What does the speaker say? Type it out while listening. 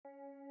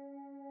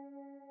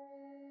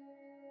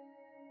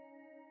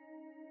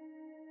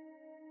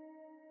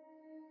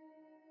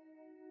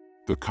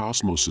The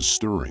cosmos is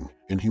stirring,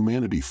 and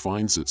humanity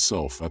finds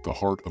itself at the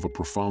heart of a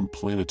profound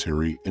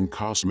planetary and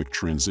cosmic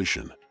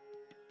transition.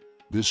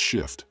 This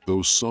shift,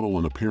 though subtle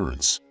in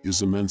appearance,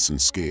 is immense in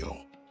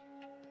scale.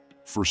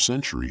 For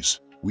centuries,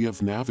 we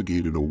have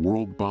navigated a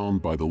world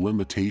bound by the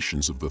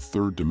limitations of the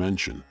third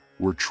dimension,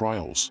 where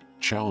trials,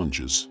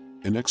 challenges,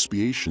 and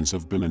expiations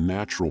have been a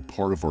natural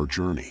part of our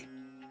journey.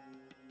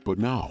 But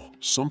now,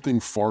 something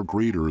far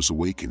greater is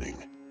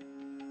awakening.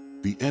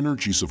 The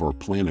energies of our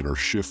planet are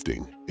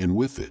shifting, and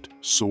with it,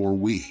 so are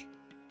we.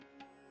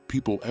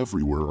 People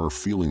everywhere are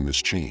feeling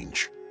this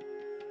change.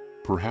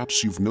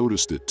 Perhaps you've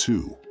noticed it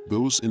too,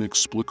 those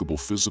inexplicable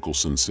physical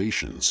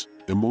sensations,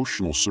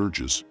 emotional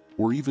surges,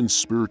 or even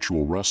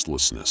spiritual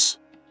restlessness.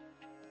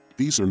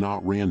 These are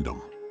not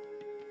random.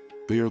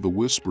 They are the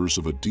whispers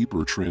of a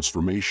deeper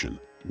transformation,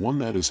 one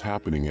that is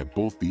happening at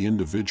both the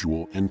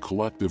individual and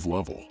collective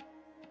level.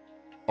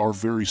 Our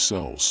very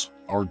cells,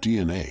 our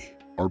DNA,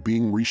 are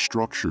being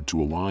restructured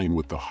to align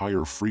with the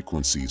higher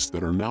frequencies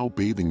that are now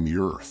bathing the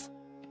Earth.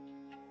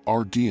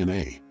 Our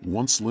DNA,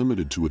 once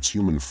limited to its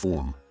human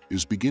form,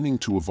 is beginning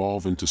to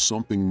evolve into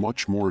something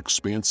much more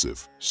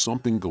expansive,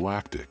 something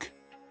galactic.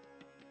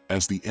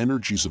 As the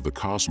energies of the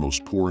cosmos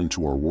pour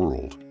into our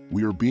world,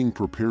 we are being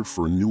prepared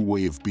for a new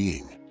way of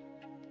being.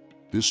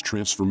 This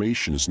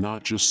transformation is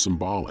not just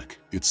symbolic,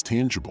 it's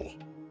tangible.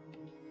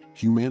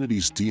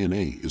 Humanity's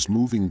DNA is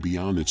moving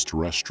beyond its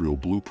terrestrial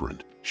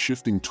blueprint,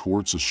 shifting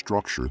towards a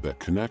structure that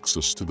connects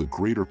us to the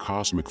greater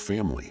cosmic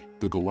family,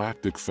 the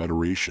Galactic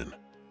Federation.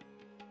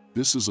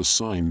 This is a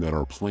sign that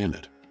our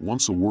planet,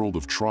 once a world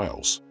of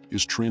trials,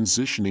 is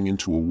transitioning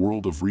into a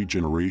world of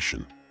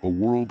regeneration, a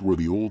world where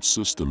the old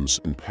systems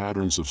and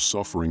patterns of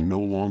suffering no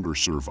longer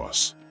serve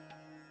us.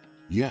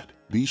 Yet,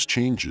 these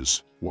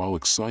changes, while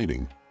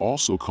exciting,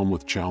 also come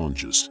with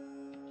challenges.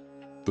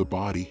 The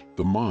body,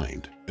 the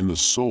mind, and the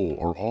soul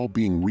are all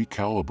being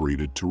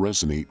recalibrated to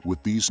resonate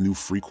with these new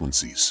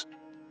frequencies.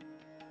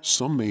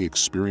 Some may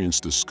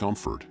experience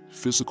discomfort,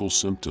 physical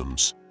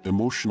symptoms,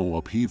 emotional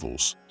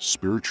upheavals,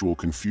 spiritual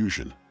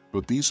confusion,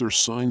 but these are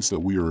signs that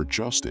we are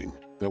adjusting,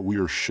 that we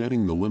are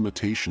shedding the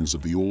limitations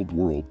of the old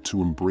world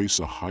to embrace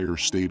a higher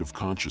state of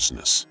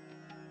consciousness.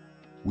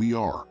 We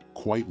are,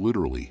 quite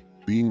literally,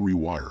 being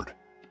rewired.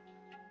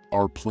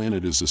 Our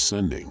planet is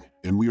ascending,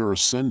 and we are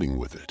ascending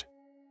with it.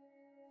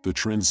 The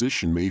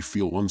transition may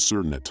feel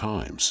uncertain at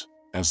times,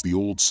 as the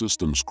old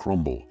systems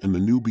crumble and the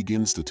new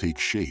begins to take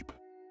shape.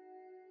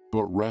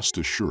 But rest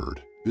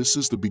assured, this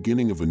is the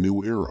beginning of a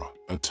new era,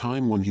 a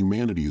time when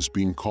humanity is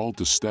being called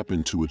to step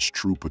into its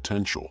true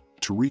potential,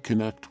 to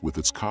reconnect with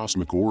its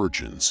cosmic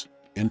origins,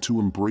 and to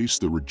embrace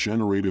the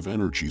regenerative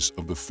energies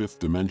of the fifth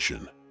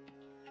dimension.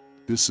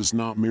 This is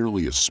not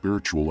merely a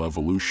spiritual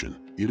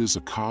evolution, it is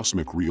a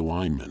cosmic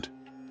realignment.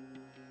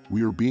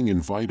 We are being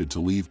invited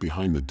to leave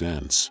behind the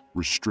dense,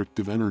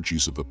 restrictive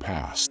energies of the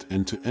past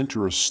and to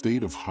enter a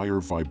state of higher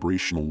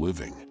vibrational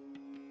living.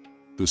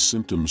 The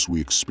symptoms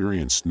we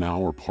experience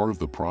now are part of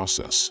the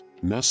process,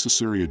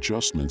 necessary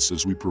adjustments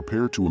as we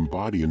prepare to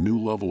embody a new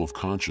level of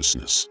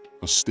consciousness,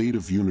 a state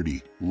of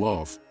unity,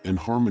 love, and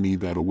harmony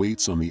that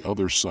awaits on the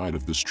other side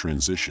of this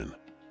transition.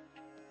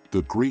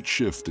 The great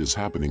shift is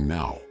happening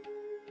now.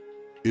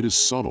 It is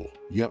subtle,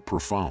 yet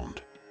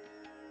profound.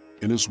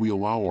 And as we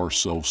allow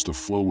ourselves to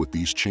flow with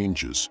these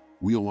changes,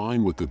 we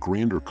align with the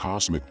grander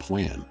cosmic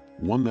plan,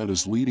 one that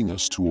is leading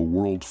us to a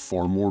world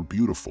far more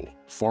beautiful,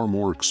 far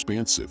more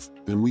expansive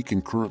than we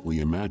can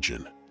currently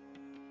imagine.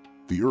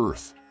 The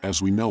Earth,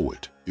 as we know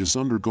it, is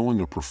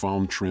undergoing a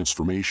profound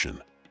transformation.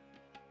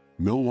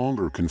 No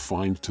longer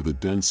confined to the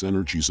dense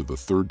energies of the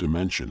third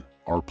dimension,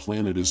 our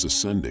planet is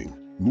ascending,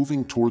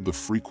 moving toward the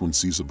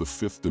frequencies of the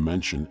fifth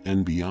dimension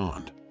and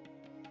beyond.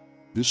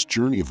 This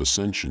journey of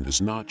ascension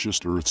is not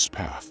just Earth's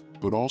path,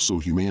 but also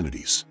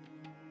humanity's.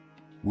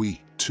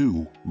 We,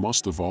 too,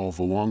 must evolve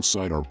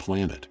alongside our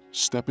planet,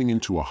 stepping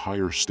into a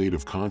higher state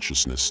of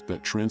consciousness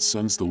that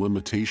transcends the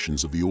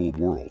limitations of the old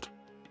world.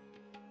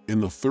 In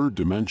the third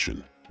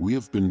dimension, we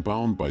have been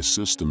bound by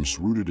systems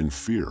rooted in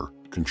fear,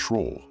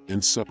 control,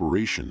 and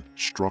separation,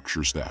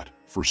 structures that,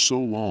 for so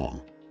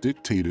long,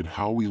 dictated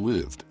how we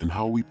lived and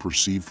how we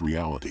perceived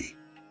reality.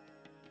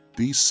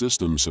 These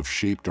systems have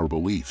shaped our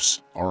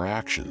beliefs, our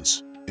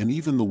actions, and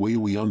even the way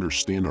we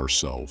understand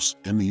ourselves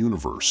and the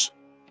universe.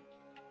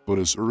 But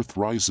as Earth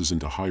rises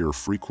into higher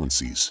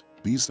frequencies,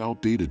 these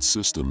outdated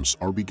systems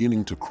are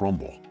beginning to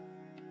crumble.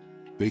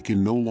 They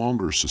can no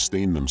longer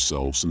sustain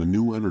themselves in a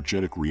new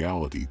energetic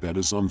reality that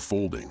is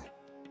unfolding.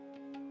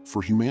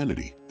 For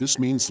humanity, this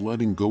means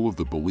letting go of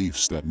the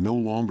beliefs that no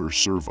longer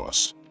serve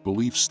us,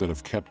 beliefs that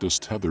have kept us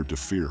tethered to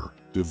fear,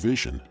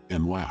 division,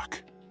 and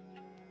lack.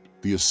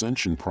 The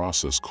ascension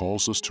process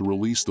calls us to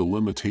release the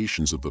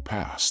limitations of the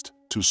past,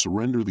 to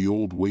surrender the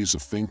old ways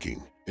of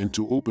thinking, and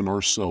to open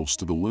ourselves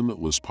to the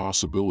limitless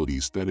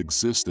possibilities that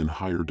exist in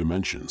higher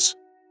dimensions.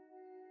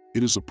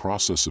 It is a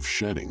process of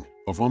shedding,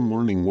 of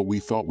unlearning what we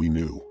thought we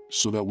knew,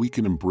 so that we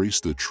can embrace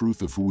the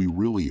truth of who we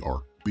really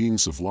are,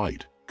 beings of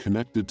light,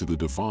 connected to the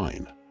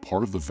divine,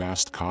 part of the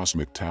vast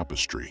cosmic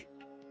tapestry.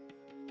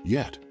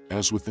 Yet,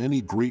 As with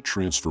any great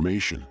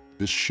transformation,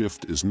 this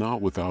shift is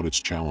not without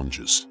its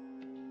challenges.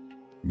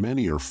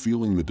 Many are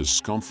feeling the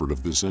discomfort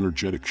of this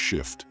energetic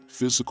shift,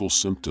 physical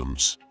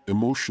symptoms,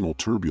 emotional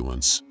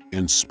turbulence,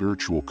 and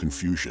spiritual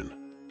confusion.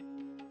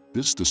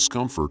 This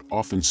discomfort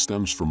often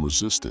stems from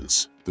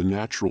resistance, the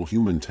natural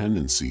human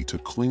tendency to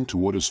cling to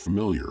what is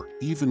familiar,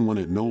 even when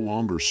it no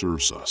longer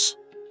serves us.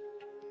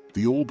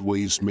 The old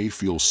ways may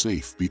feel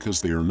safe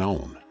because they are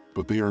known,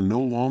 but they are no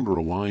longer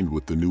aligned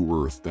with the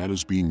new earth that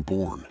is being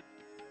born.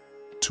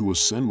 To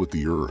ascend with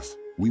the earth,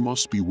 we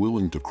must be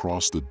willing to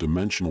cross the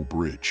dimensional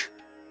bridge.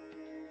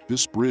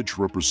 This bridge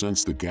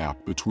represents the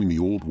gap between the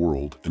old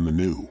world and the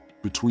new,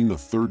 between the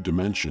third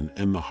dimension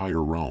and the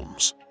higher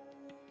realms.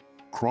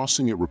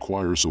 Crossing it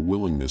requires a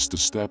willingness to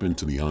step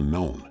into the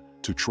unknown,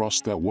 to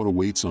trust that what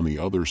awaits on the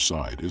other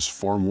side is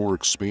far more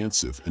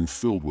expansive and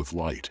filled with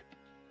light.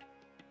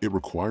 It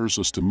requires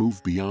us to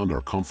move beyond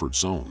our comfort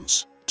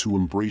zones, to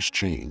embrace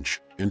change,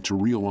 and to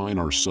realign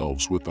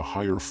ourselves with the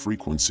higher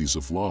frequencies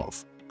of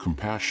love,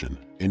 compassion,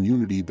 and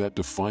unity that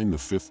define the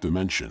fifth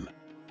dimension.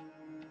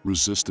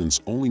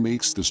 Resistance only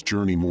makes this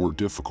journey more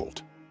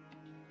difficult.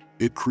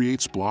 It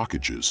creates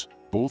blockages,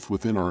 both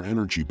within our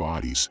energy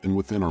bodies and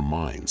within our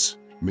minds,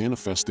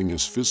 manifesting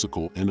as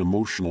physical and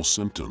emotional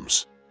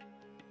symptoms.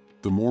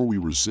 The more we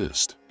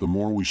resist, the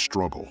more we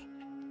struggle.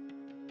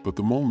 But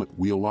the moment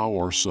we allow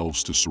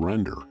ourselves to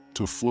surrender,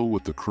 to flow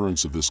with the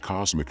currents of this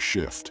cosmic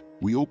shift,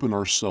 we open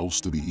ourselves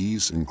to the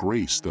ease and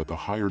grace that the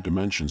higher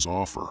dimensions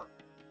offer.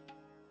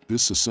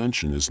 This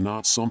ascension is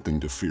not something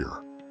to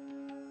fear.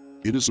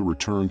 It is a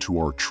return to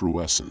our true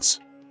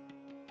essence.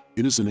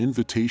 It is an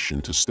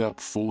invitation to step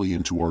fully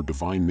into our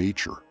divine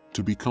nature,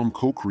 to become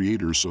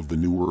co-creators of the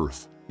new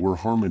earth, where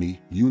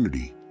harmony,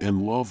 unity,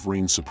 and love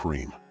reign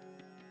supreme.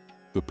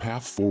 The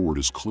path forward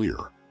is clear,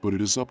 but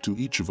it is up to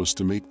each of us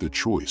to make the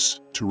choice,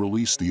 to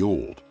release the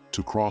old,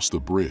 to cross the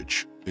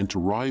bridge, and to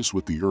rise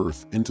with the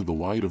earth into the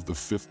light of the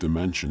fifth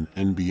dimension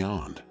and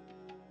beyond.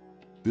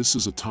 This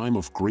is a time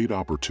of great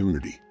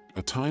opportunity,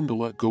 a time to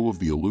let go of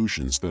the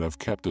illusions that have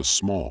kept us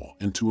small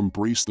and to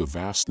embrace the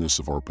vastness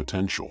of our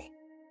potential.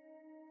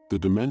 The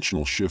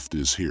dimensional shift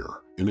is here,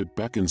 and it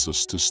beckons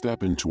us to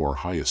step into our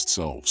highest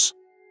selves.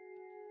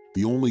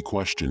 The only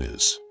question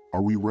is,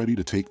 are we ready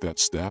to take that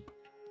step?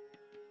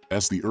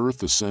 As the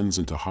earth ascends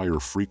into higher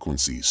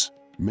frequencies,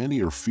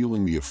 many are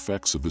feeling the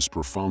effects of this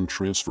profound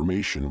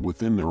transformation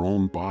within their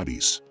own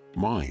bodies,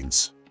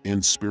 minds,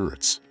 and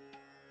spirits.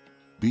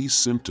 These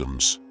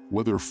symptoms,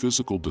 whether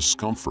physical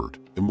discomfort,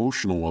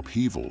 emotional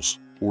upheavals,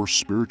 or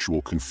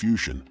spiritual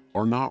confusion,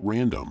 are not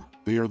random.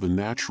 They are the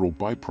natural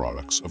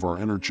byproducts of our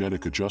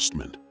energetic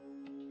adjustment.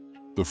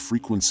 The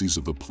frequencies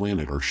of the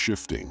planet are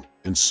shifting,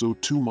 and so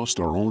too must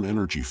our own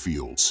energy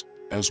fields,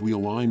 as we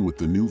align with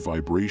the new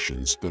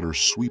vibrations that are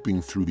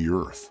sweeping through the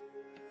earth.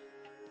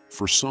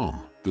 For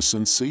some, the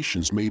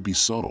sensations may be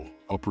subtle,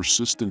 a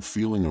persistent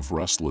feeling of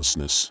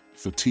restlessness,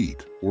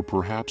 fatigue, or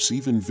perhaps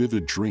even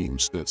vivid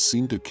dreams that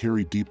seem to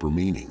carry deeper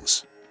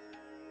meanings.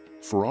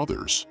 For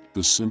others,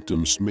 the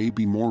symptoms may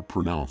be more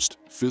pronounced,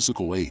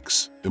 physical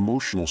aches,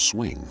 emotional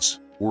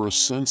swings, or a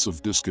sense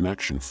of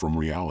disconnection from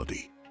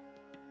reality.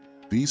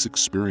 These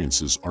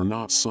experiences are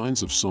not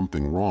signs of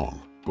something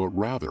wrong, but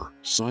rather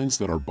signs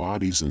that our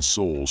bodies and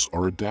souls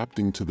are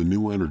adapting to the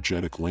new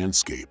energetic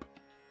landscape.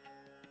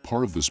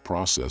 Part of this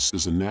process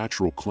is a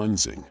natural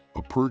cleansing,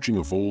 a purging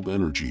of old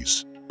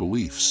energies,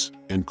 beliefs,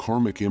 and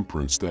karmic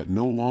imprints that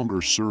no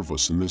longer serve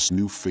us in this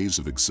new phase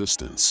of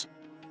existence.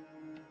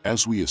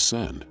 As we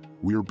ascend,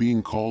 we are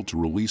being called to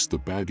release the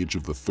baggage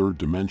of the third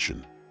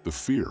dimension, the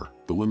fear,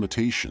 the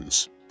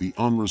limitations, the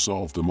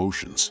unresolved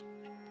emotions.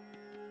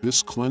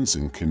 This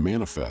cleansing can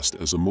manifest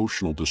as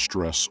emotional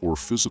distress or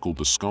physical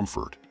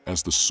discomfort,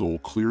 as the soul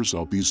clears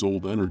out these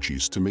old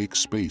energies to make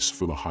space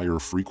for the higher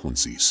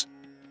frequencies.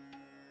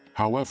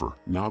 However,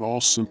 not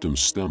all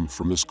symptoms stem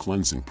from this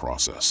cleansing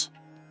process.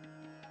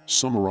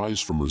 Some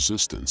arise from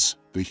resistance,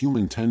 the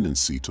human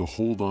tendency to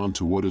hold on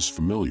to what is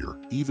familiar,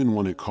 even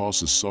when it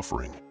causes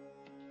suffering.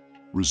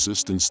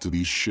 Resistance to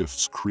these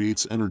shifts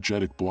creates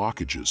energetic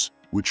blockages,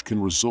 which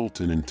can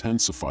result in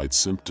intensified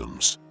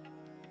symptoms.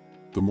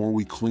 The more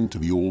we cling to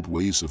the old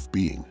ways of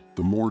being,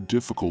 the more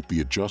difficult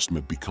the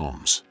adjustment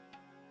becomes.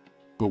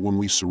 But when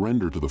we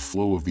surrender to the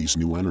flow of these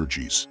new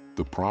energies,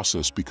 the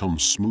process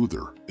becomes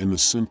smoother and the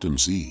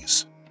symptoms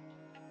ease.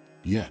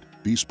 Yet,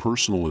 these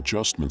personal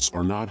adjustments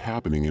are not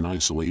happening in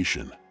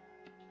isolation.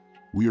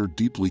 We are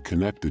deeply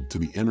connected to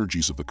the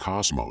energies of the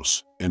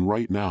cosmos, and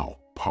right now,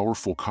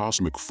 powerful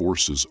cosmic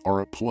forces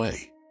are at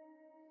play.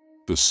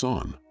 The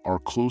Sun, our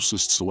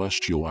closest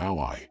celestial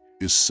ally,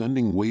 is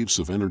sending waves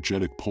of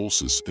energetic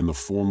pulses in the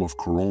form of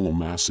coronal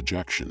mass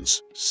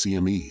ejections,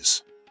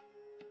 CMEs.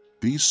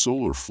 These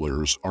solar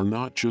flares are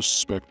not just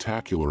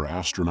spectacular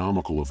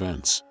astronomical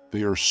events,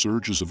 they are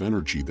surges of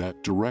energy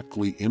that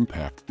directly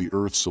impact the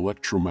Earth's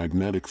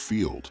electromagnetic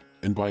field,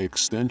 and by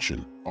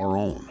extension, our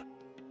own.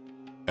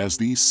 As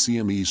these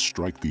CMEs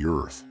strike the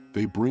Earth,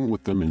 they bring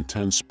with them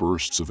intense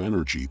bursts of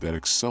energy that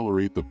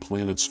accelerate the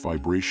planet's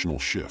vibrational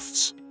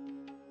shifts.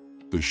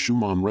 The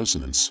Schumann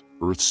resonance,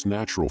 Earth's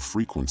natural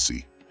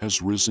frequency,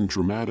 has risen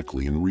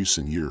dramatically in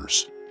recent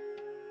years.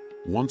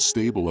 Once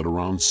stable at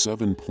around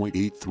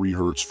 7.83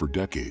 Hz for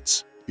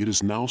decades, it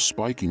is now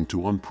spiking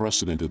to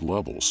unprecedented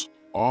levels,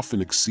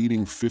 often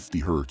exceeding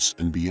 50 Hz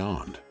and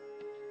beyond.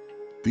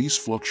 These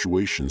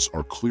fluctuations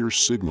are clear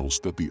signals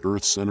that the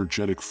Earth's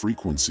energetic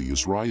frequency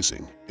is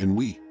rising, and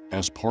we,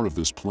 as part of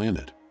this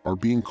planet, are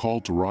being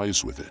called to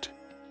rise with it.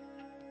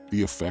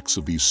 The effects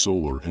of these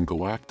solar and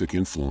galactic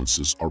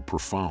influences are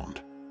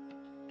profound.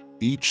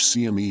 Each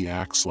CME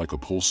acts like a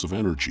pulse of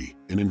energy,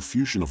 an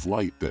infusion of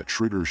light that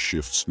triggers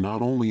shifts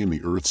not only in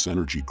the Earth's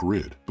energy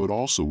grid, but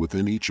also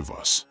within each of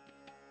us.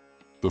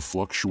 The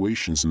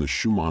fluctuations in the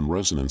Schumann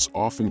resonance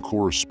often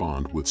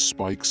correspond with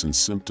spikes in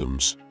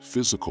symptoms,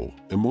 physical,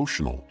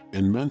 emotional,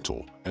 and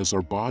mental, as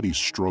our bodies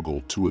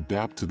struggle to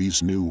adapt to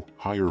these new,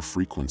 higher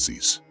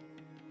frequencies.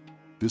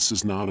 This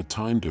is not a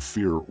time to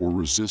fear or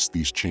resist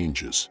these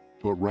changes,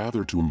 but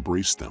rather to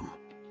embrace them.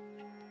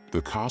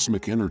 The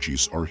cosmic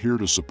energies are here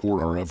to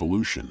support our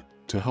evolution,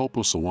 to help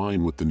us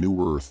align with the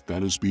new Earth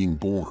that is being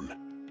born.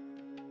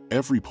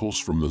 Every pulse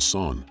from the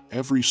sun,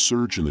 every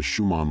surge in the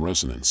Schumann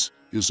resonance,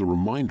 is a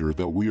reminder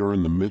that we are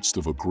in the midst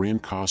of a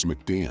grand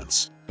cosmic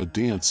dance, a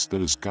dance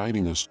that is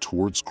guiding us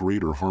towards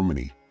greater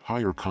harmony,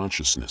 higher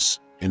consciousness,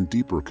 and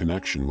deeper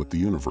connection with the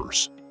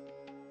universe.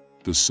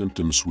 The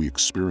symptoms we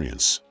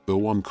experience,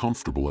 though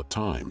uncomfortable at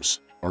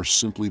times, are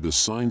simply the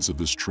signs of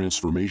this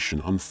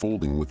transformation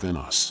unfolding within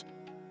us.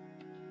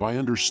 By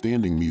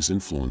understanding these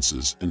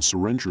influences and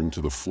surrendering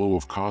to the flow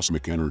of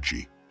cosmic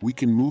energy, we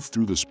can move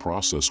through this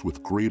process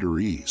with greater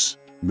ease,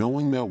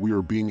 knowing that we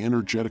are being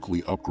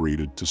energetically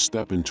upgraded to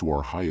step into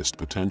our highest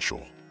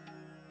potential.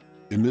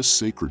 In this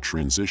sacred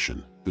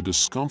transition, the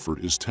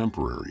discomfort is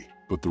temporary,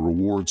 but the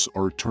rewards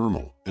are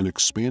eternal: an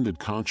expanded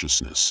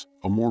consciousness,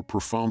 a more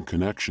profound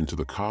connection to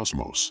the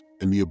cosmos,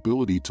 and the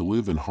ability to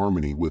live in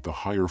harmony with the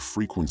higher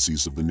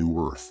frequencies of the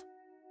new Earth.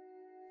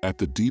 At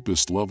the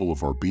deepest level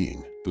of our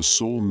being, the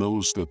soul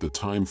knows that the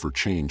time for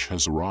change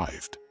has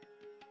arrived.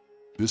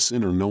 This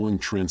inner knowing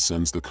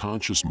transcends the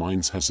conscious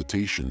mind's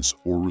hesitations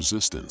or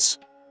resistance.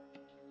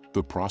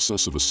 The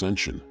process of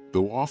ascension,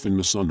 though often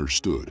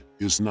misunderstood,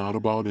 is not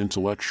about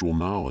intellectual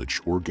knowledge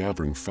or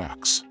gathering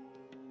facts.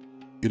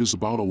 It is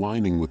about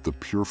aligning with the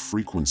pure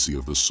frequency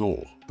of the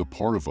soul, the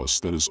part of us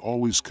that is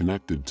always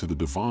connected to the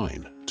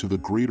divine, to the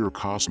greater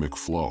cosmic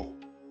flow.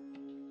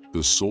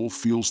 The soul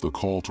feels the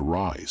call to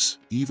rise,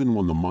 even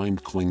when the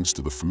mind clings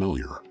to the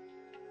familiar.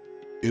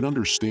 It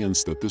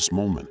understands that this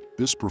moment,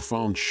 this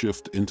profound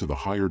shift into the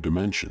higher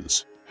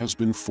dimensions, has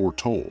been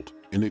foretold,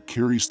 and it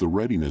carries the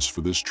readiness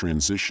for this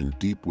transition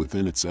deep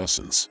within its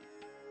essence.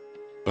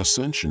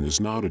 Ascension is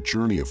not a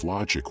journey of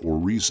logic or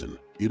reason,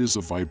 it is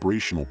a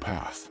vibrational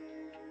path.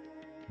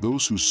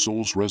 Those whose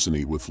souls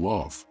resonate with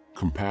love,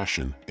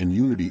 compassion, and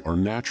unity are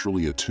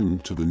naturally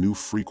attuned to the new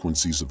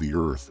frequencies of the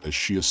Earth as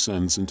she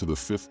ascends into the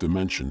fifth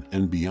dimension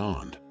and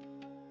beyond.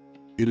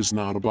 It is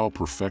not about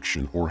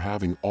perfection or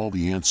having all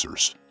the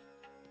answers.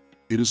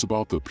 It is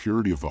about the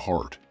purity of the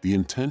heart, the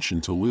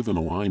intention to live in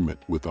alignment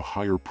with the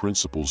higher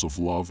principles of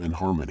love and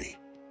harmony.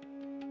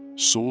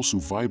 Souls who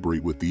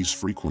vibrate with these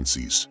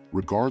frequencies,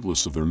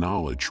 regardless of their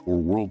knowledge or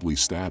worldly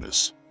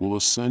status, will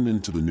ascend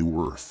into the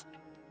new Earth.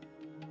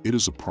 It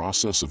is a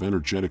process of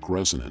energetic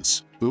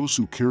resonance. Those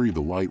who carry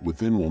the light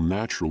within will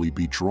naturally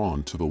be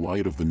drawn to the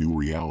light of the new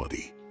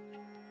reality.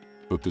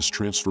 But this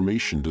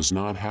transformation does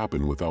not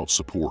happen without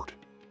support.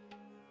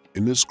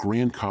 In this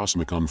grand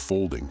cosmic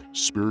unfolding,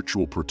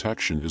 spiritual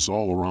protection is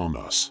all around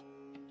us.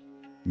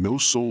 No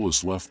soul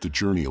is left to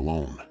journey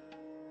alone.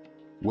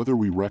 Whether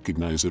we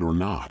recognize it or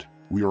not,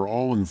 we are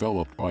all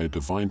enveloped by a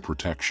divine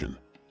protection,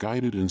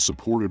 guided and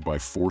supported by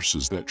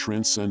forces that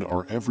transcend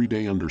our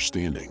everyday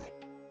understanding.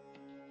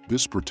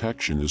 This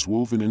protection is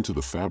woven into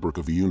the fabric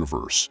of the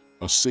universe,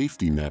 a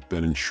safety net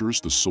that ensures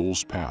the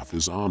soul's path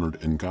is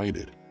honored and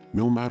guided,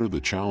 no matter the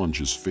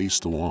challenges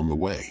faced along the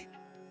way.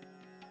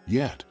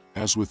 Yet,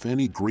 as with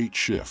any great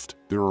shift,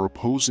 there are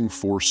opposing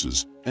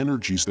forces,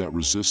 energies that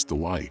resist the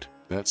light,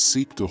 that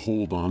seek to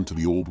hold on to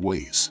the old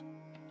ways.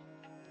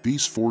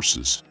 These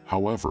forces,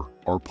 however,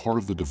 are part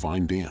of the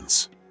divine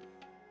dance.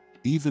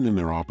 Even in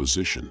their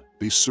opposition,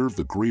 they serve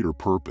the greater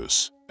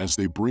purpose, as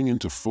they bring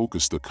into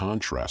focus the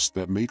contrast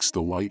that makes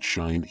the light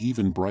shine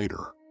even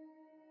brighter.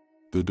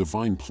 The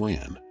divine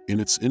plan, in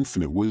its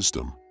infinite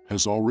wisdom,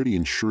 has already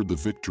ensured the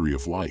victory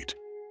of light.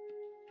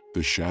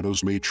 The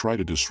shadows may try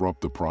to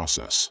disrupt the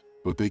process,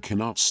 but they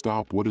cannot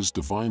stop what is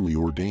divinely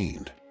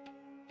ordained.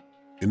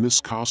 In this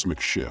cosmic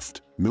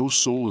shift, no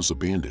soul is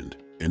abandoned,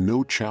 and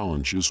no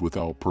challenge is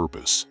without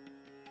purpose.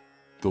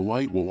 The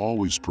light will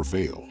always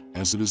prevail,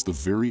 as it is the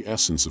very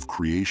essence of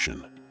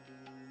creation.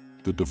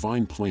 The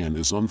divine plan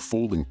is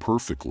unfolding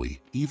perfectly,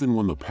 even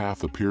when the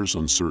path appears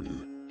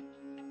uncertain.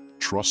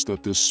 Trust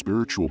that this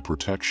spiritual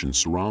protection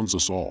surrounds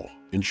us all,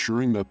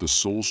 ensuring that the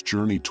soul's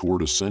journey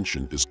toward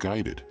ascension is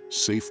guided,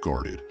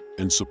 safeguarded,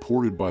 and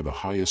supported by the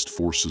highest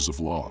forces of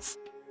love.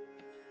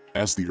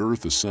 As the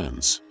earth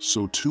ascends,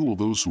 so too will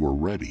those who are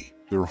ready,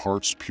 their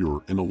hearts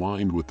pure and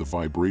aligned with the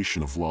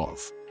vibration of love.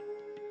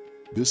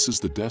 This is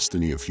the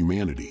destiny of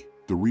humanity,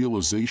 the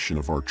realization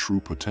of our true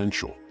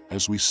potential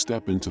as we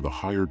step into the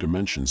higher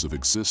dimensions of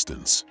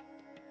existence.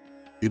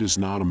 It is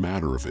not a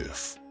matter of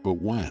if,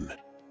 but when.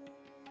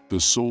 The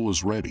soul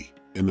is ready,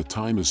 and the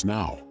time is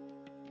now.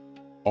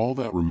 All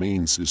that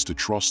remains is to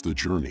trust the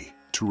journey,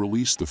 to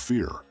release the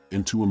fear,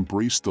 and to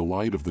embrace the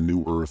light of the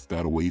new earth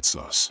that awaits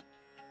us.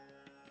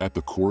 At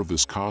the core of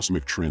this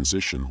cosmic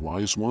transition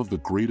lies one of the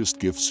greatest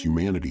gifts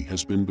humanity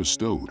has been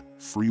bestowed: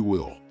 free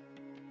will.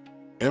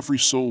 Every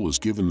soul is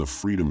given the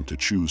freedom to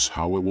choose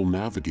how it will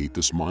navigate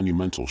this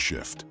monumental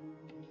shift.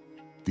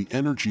 The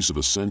energies of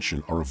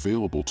ascension are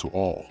available to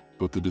all,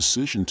 but the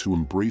decision to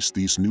embrace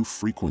these new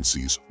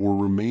frequencies or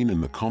remain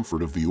in the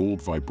comfort of the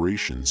old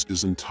vibrations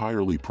is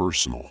entirely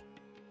personal.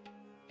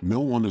 No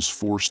one is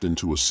forced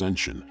into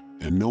ascension,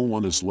 and no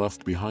one is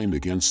left behind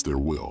against their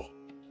will.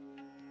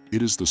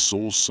 It is the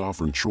soul's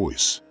sovereign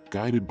choice,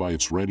 guided by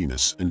its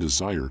readiness and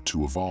desire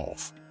to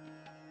evolve.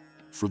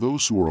 For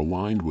those who are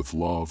aligned with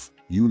love,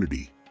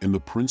 unity, and the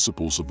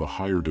principles of the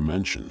higher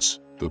dimensions,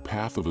 the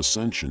path of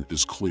ascension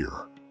is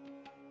clear.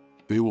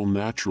 They will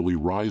naturally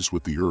rise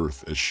with the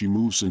earth as she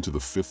moves into the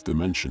fifth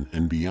dimension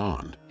and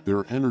beyond,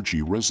 their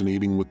energy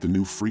resonating with the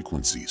new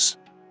frequencies.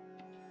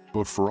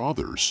 But for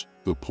others,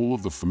 the pull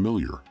of the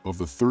familiar, of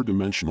the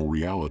third-dimensional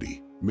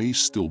reality, may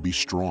still be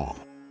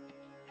strong.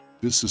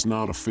 This is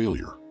not a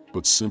failure,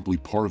 but simply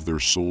part of their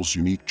soul's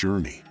unique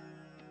journey.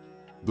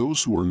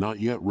 Those who are not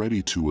yet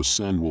ready to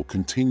ascend will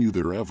continue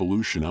their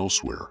evolution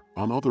elsewhere,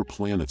 on other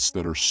planets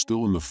that are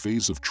still in the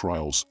phase of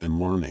trials and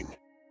learning.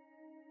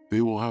 They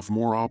will have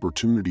more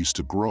opportunities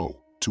to grow,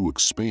 to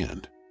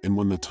expand, and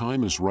when the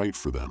time is right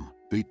for them,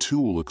 they too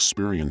will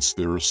experience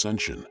their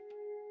ascension.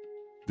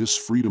 This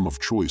freedom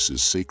of choice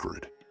is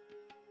sacred.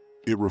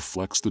 It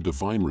reflects the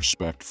divine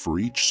respect for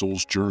each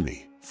soul's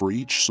journey, for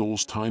each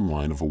soul's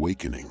timeline of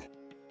awakening.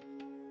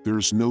 There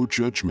is no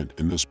judgment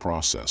in this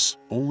process,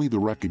 only the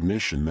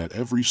recognition that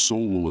every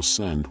soul will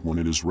ascend when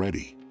it is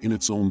ready, in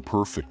its own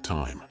perfect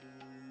time.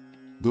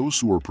 Those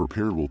who are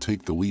prepared will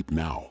take the leap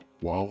now,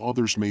 while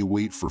others may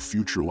wait for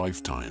future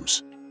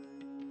lifetimes.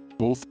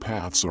 Both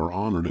paths are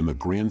honored in the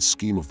grand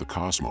scheme of the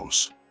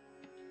cosmos.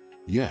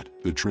 Yet,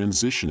 the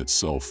transition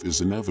itself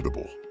is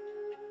inevitable.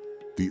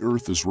 The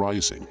earth is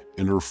rising,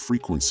 and her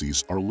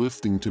frequencies are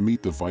lifting to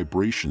meet the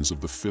vibrations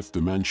of the fifth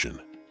dimension.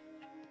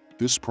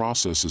 This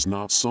process is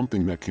not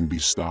something that can be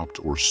stopped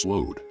or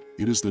slowed.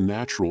 It is the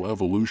natural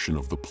evolution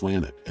of the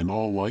planet and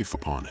all life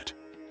upon it.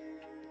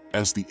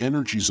 As the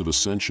energies of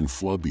ascension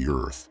flood the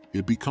earth,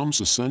 it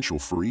becomes essential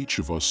for each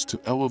of us to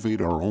elevate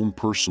our own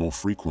personal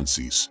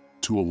frequencies,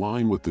 to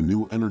align with the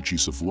new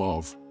energies of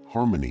love,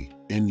 harmony,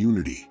 and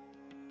unity.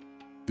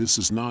 This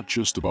is not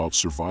just about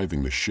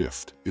surviving the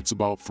shift, it's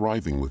about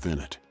thriving within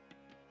it.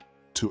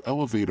 To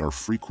elevate our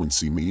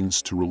frequency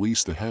means to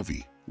release the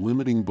heavy,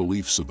 limiting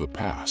beliefs of the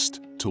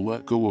past, to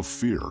let go of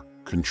fear,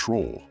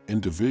 control,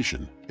 and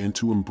division, and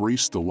to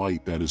embrace the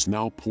light that is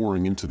now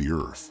pouring into the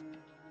earth.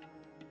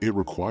 It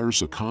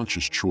requires a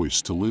conscious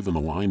choice to live in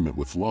alignment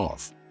with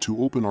love,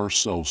 to open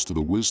ourselves to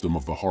the wisdom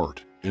of the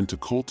heart, and to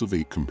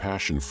cultivate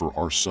compassion for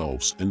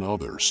ourselves and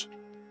others.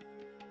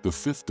 The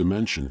fifth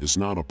dimension is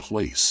not a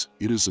place,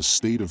 it is a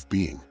state of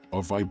being,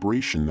 a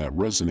vibration that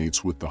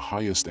resonates with the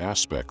highest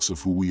aspects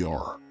of who we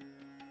are.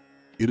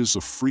 It is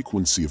a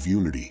frequency of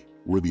unity,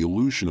 where the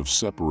illusion of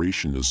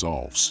separation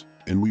dissolves,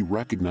 and we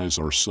recognize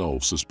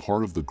ourselves as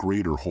part of the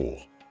greater whole.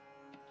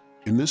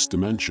 In this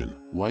dimension,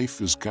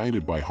 life is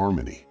guided by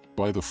harmony,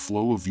 by the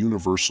flow of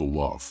universal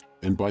love,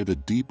 and by the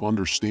deep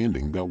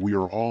understanding that we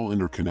are all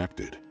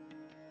interconnected.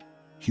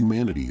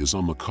 Humanity is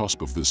on the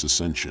cusp of this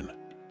ascension.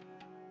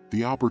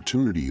 The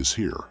opportunity is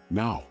here,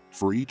 now,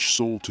 for each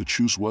soul to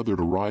choose whether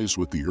to rise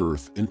with the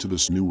earth into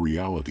this new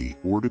reality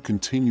or to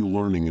continue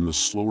learning in the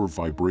slower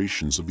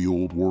vibrations of the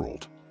old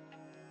world.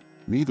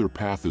 Neither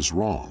path is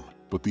wrong,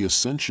 but the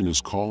ascension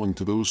is calling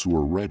to those who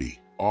are ready,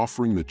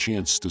 offering the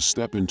chance to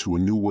step into a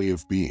new way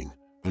of being,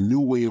 a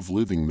new way of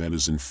living that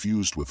is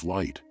infused with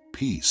light,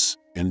 peace,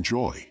 and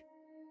joy.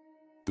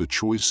 The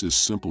choice is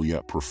simple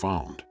yet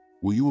profound.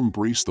 Will you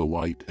embrace the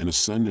light and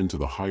ascend into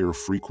the higher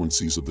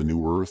frequencies of the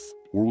new earth,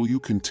 or will you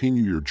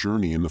continue your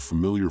journey in the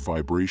familiar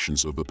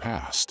vibrations of the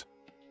past?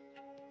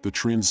 The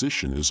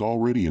transition is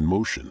already in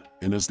motion,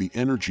 and as the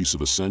energies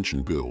of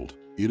ascension build,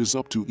 it is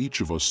up to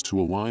each of us to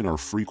align our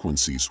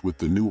frequencies with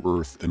the new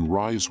earth and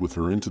rise with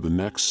her into the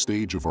next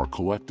stage of our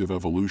collective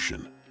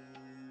evolution.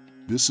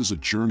 This is a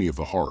journey of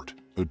the heart,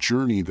 a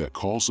journey that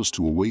calls us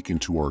to awaken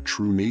to our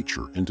true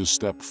nature and to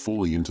step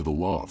fully into the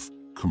love,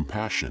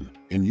 compassion,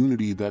 and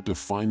unity that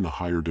define the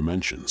higher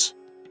dimensions.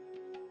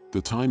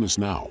 The time is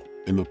now,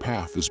 and the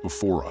path is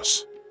before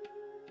us.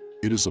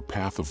 It is a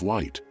path of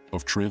light,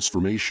 of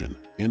transformation,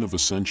 and of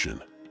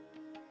ascension.